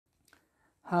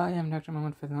Hi, I'm Dr.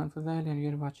 Mohammad Fazan Fazail, and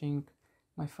you're watching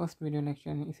my first video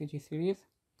lecture in ECG series.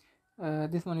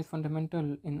 This one is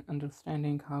fundamental in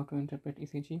understanding how to interpret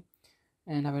ECG,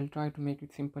 and I will try to make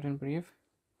it simple and brief.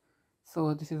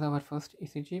 So, this is our first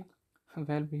ECG.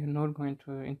 Well, we are not going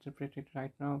to interpret it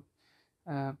right now,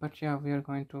 but yeah, we are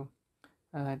going to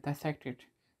dissect it.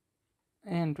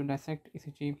 And to dissect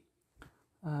ECG,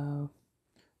 uh,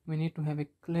 we need to have a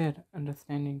clear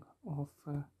understanding of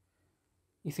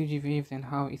ECG waves and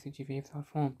how ECG waves are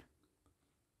formed.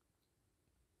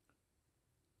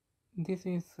 This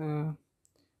is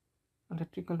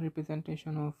electrical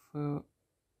representation of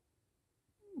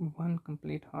one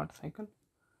complete heart cycle.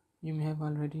 You may have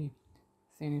already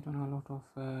seen it on a lot of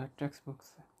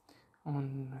textbooks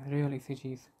on real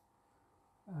ECGs,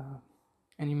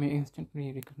 and you may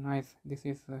instantly recognize this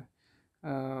is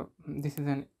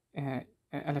an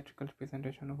electrical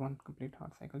representation of one complete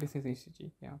heart cycle. This is ECG.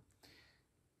 Yeah.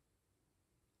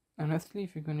 Honestly,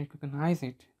 if you can recognize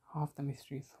it, half the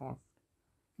mystery is solved.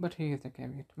 But here is the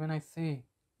caveat: when I say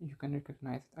you can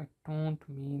recognize it, I don't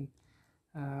mean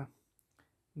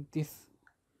this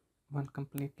one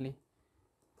completely.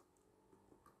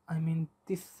 I mean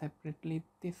this separately,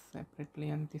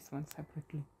 and this one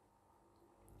separately.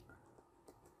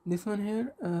 This one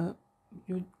here,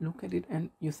 you look at it and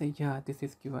you say, yeah, this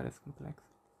is QRS complex,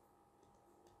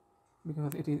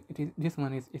 because it is this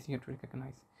one is easier to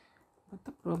recognize. But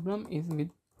the problem is with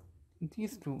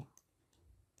these two.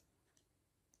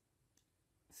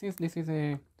 Since this is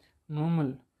a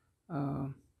normal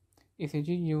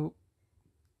ECG, you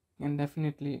can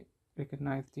definitely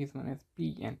recognize this one as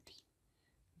P and T.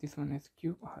 This one is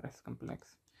QRS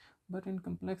complex. But in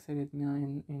complex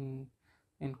arrhythmia,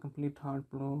 in complete heart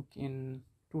block, in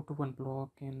 2-to-1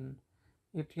 block, in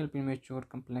atrial premature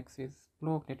complexes,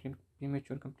 blocked atrial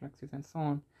premature complexes, and so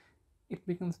on,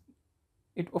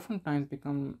 it oftentimes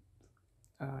becomes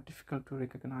difficult to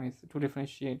recognize, to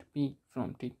differentiate P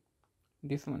from T,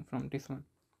 this one from this one.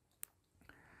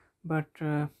 But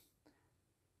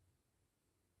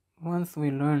once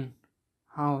we learn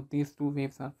how these two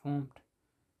waves are formed,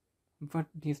 what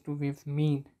these two waves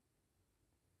mean,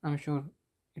 I'm sure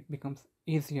it becomes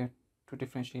easier to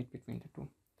differentiate between the two.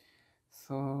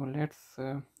 So let's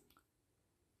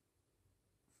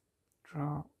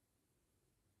draw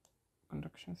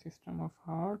conduction system of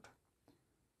heart.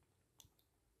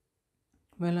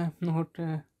 Well, I'm not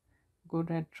good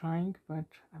at drawing, but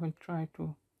I will try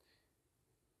to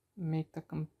make the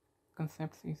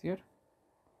concepts easier.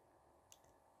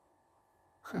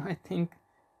 I think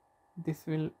this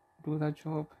will do the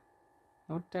job.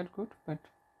 Not that good, but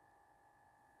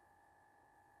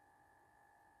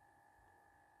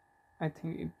I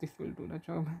think this will do the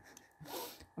job.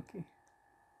 Okay.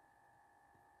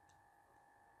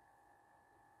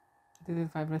 This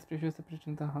is fibrous tissue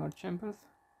separating the heart chambers.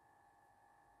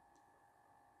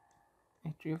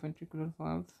 Atrioventricular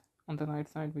valves. On the right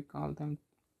side we call them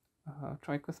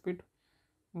tricuspid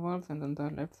valves, and on the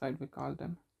left side we call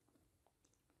them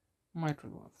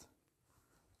mitral valves.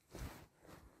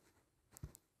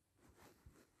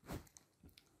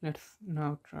 Let's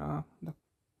now draw the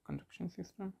conduction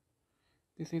system.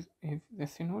 This is a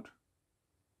SC node,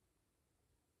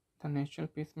 the natural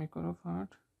pacemaker of heart.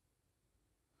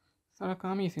 सारा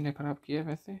काम ही इसी ने ख़राब किया.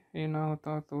 वैसे ये ना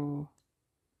होता तो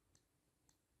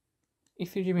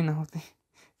ECG भी ना होती.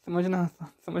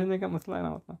 समझने का मसला ना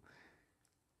होता.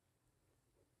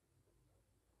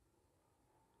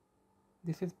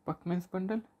 This is Buckman's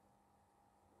bundle.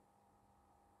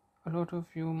 A lot of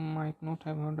you might not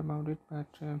have heard about it,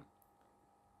 but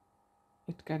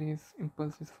it carries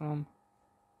impulses from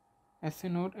SC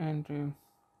node and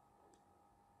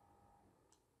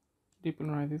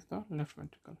depolarizes the left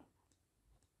ventricle.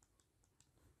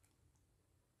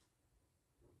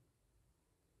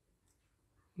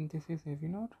 This is AV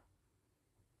node.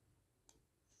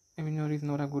 AV node is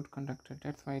not a good conductor,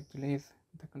 that's why it delays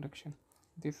the conduction.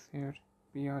 This here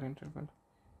PR interval,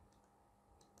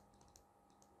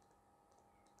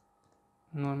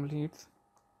 normally it's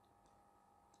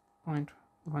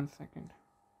 0.1 second.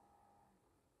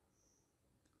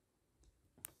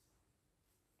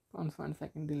 0.1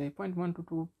 second delay, 0.1 to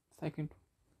 2 second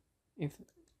is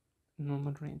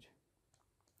normal range.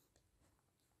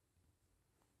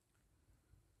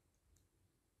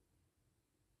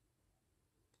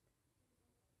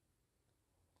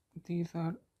 These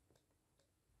are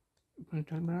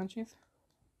ventral branches.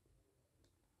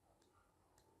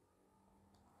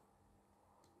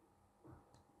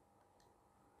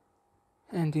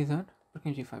 And these are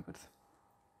Purkinje fibers.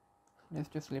 Let's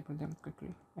just label them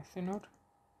quickly. SC node,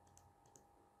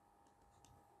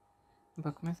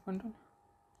 Buckman's bundle,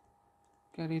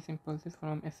 carries impulses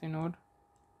from SA node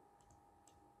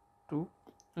to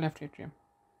left atrium.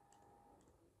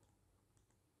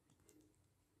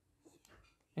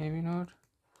 AV node,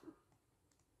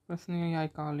 personally I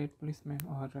call it policeman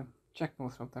or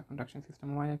checkpost of the conduction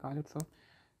system. Why I call it so,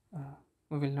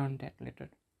 we will learn that later.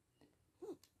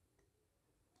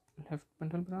 Left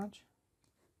bundle branch,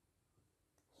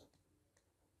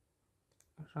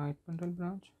 right bundle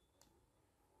branch,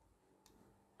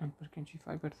 and Purkinje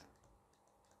fibers.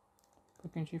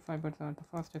 Purkinje fibers are the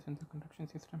fastest in the conduction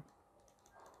system.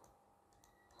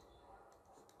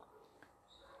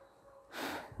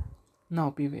 Now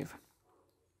P wave.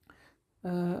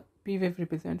 P wave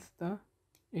represents the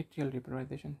atrial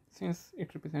repolarization. Since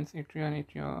it represents atria and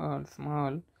atria are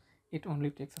small, it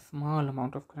only takes a small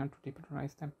amount of current to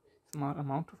depolarize them. Small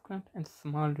amount of current and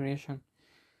small duration.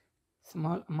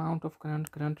 Small amount of current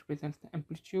represents the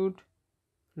amplitude,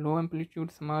 low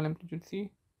amplitude, small amplitude C.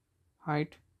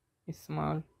 Height is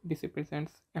small, this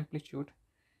represents amplitude.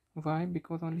 Why?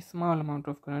 Because only small amount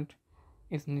of current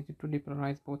is needed to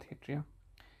depolarize both atria.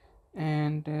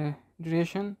 And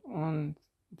duration on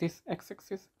this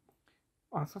x-axis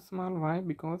also small. Why?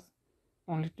 Because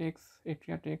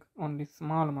atria takes only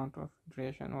small amount of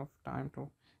duration of time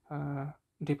to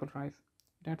depolarize.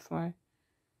 That's why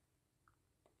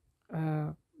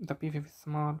the P wave is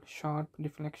small, sharp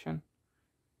deflection,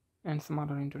 and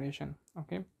smaller in duration.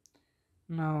 Okay,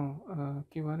 now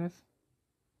QRS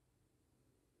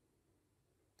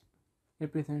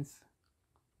represents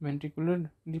ventricular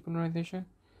depolarization.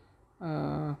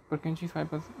 Purkinje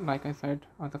fibers, like I said,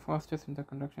 are the fastest in the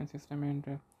conduction system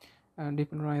and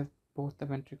depolarize both the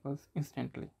ventricles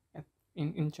instantly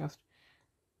in just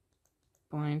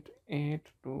 0.8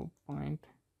 to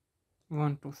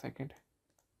 0.12 second.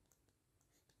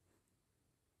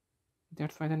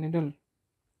 That's why the needle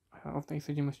of the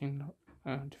ECG machine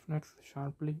deflects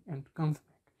sharply and comes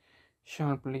back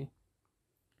sharply,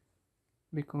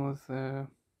 because the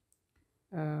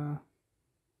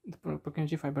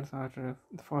Purkinje fibers are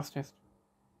the fastest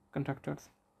conductors.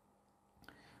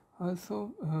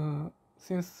 Also,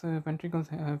 since ventricles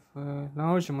have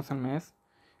large muscle mass,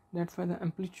 that's why the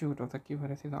amplitude of the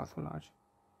QRS is also large.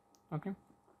 Okay.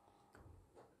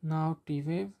 Now T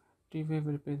wave. T wave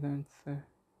represents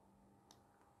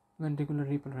ventricular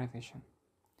repolarization.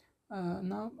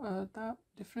 Now the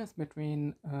difference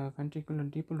between ventricular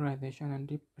depolarization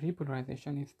and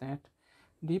repolarization is that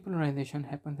depolarization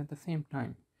happens at the same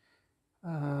time.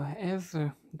 As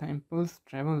the impulse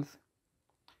travels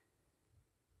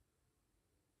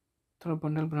through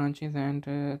bundle branches and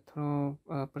through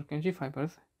Purkinje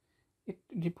fibers, it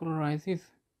depolarizes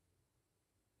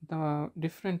the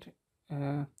different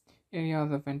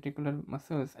areas of ventricular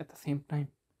muscles at the same time.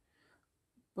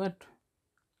 But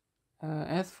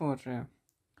as for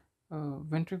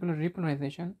ventricular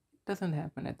repolarization, it doesn't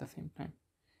happen at the same time.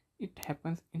 It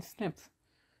happens in steps.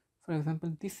 For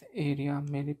example, this area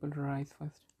may repolarize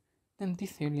first, then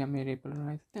this area may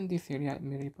repolarize, then this area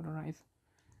may repolarize.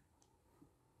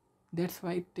 That's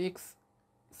why it takes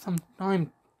some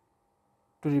time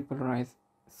to repolarize.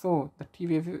 So the T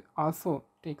wave also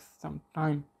takes some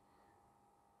time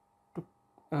to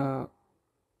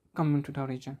come into the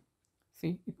region.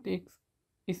 See,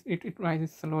 it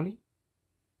rises slowly,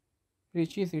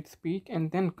 reaches its peak,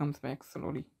 and then comes back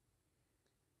slowly.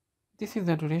 This is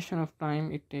the duration of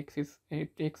time it takes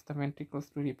the ventricles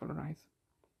to repolarize.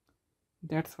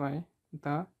 That's why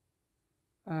the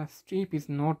streep is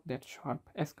not that sharp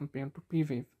as compared to P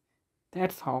wave.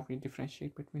 That's how we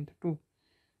differentiate between the two.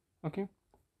 Okay.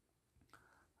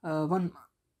 One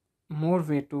more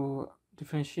way to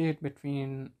differentiate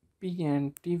between P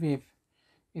and T wave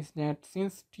is that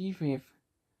since T wave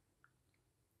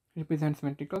represents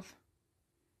ventricles,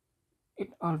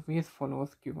 it always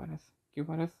follows QRS.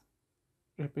 QRS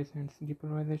represents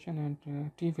depolarization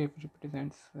and T wave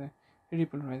represents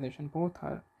repolarization. Both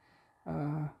are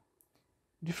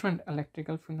different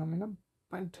electrical phenomena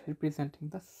but representing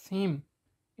the same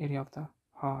area of the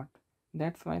heart.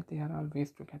 That's why they are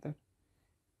always together.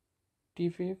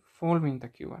 T wave following the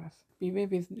QRS. P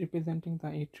wave is representing the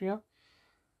atria.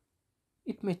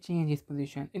 It may change its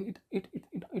position, and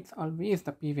it's always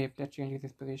the P wave that changes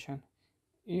its position.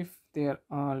 If there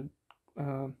are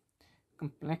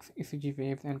complex ECG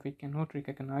waves and we cannot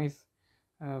recognize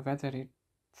whether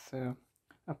it's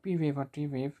a P wave or T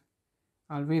wave,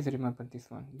 always remember this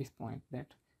point,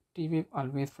 that T wave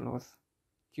always follows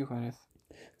QRS.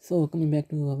 So coming back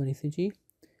to our ECG,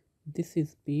 this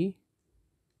is P,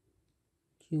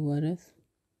 QRS,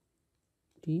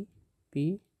 T,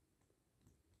 P,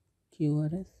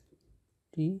 QRS,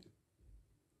 T,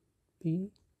 P,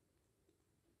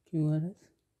 QRS,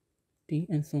 T,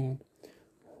 and so on.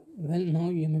 Well, now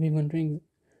you may be wondering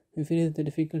if it is the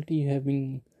difficulty you have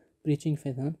been preaching,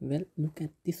 Faizan. Well, look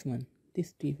at this one,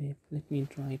 this T wave. Let me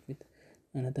draw it with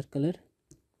another color.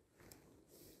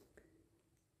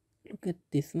 Look at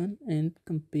this one and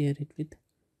compare it with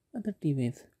other T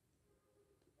waves.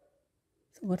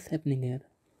 So what's happening here?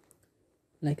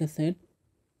 Like I said,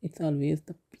 it's always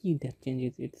the P that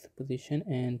changes its position,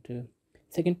 and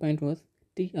second point was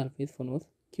T always follows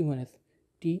QRS.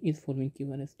 T is following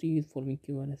QRS, T is following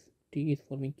QRS, T is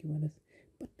following QRS.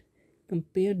 But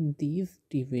compare these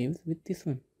T waves with this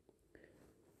one.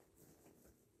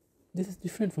 This is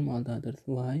different from all the others.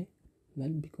 Why? Well,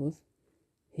 because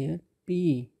here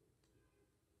P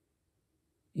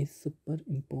is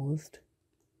superimposed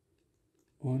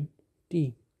on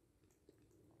T.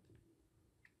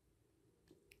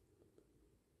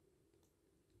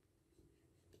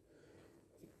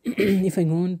 If I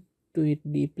go into it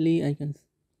deeply, I can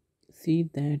see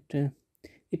that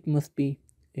it must be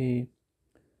a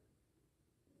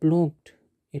blocked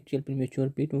atrial premature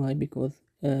beat. Why? Because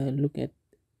look at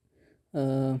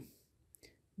uh,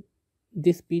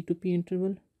 this P to P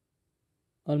interval,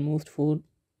 almost 4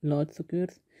 large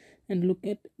squares, and look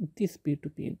at this P to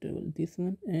P interval, this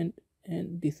one and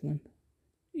this one.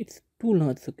 It's 2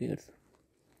 large squares.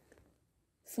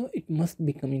 So it must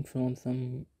be coming from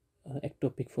some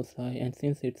ectopic foci, and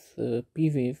since it's P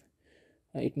wave,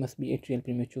 it must be atrial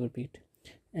premature beat.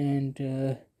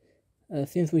 And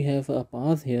since we have a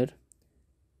pause here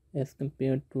as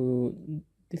compared to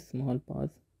this small pause,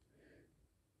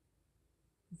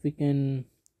 we can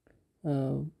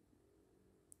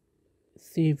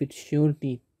say with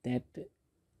surety that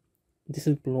this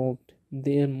is blocked.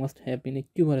 There must have been a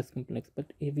QRS complex,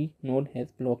 but AV node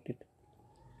has blocked it.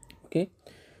 Okay,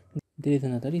 there is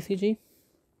another ECG.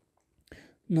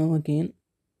 Now again,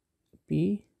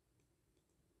 P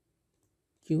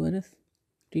QRS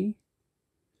T,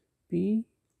 P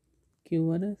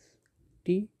QRS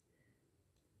T,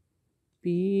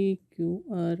 P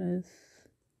QRS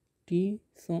T,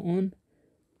 so on.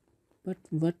 But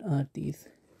what are these?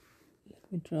 Let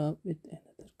me draw with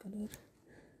another color.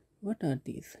 What are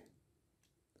these?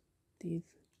 These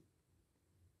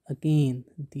again,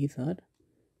 these are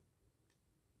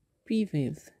P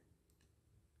waves.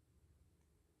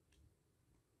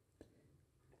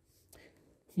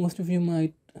 Most of you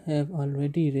might have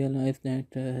already realized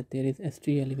that there is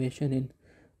ST elevation in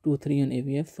 2, 3 and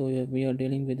AVF, so we are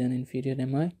dealing with an inferior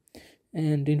MI,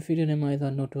 and inferior MIs are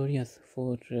notorious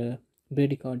for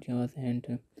bradycardias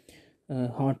and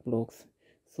heart blocks.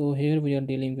 So here we are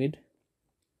dealing with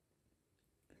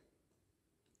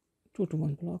 2 to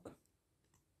 1 block.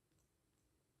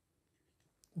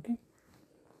 Okay,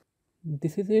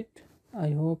 this is it.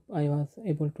 I hope I was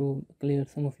able to clear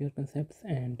some of your concepts,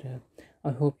 and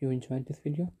I hope you enjoyed this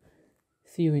video.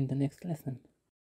 See you in the next lesson.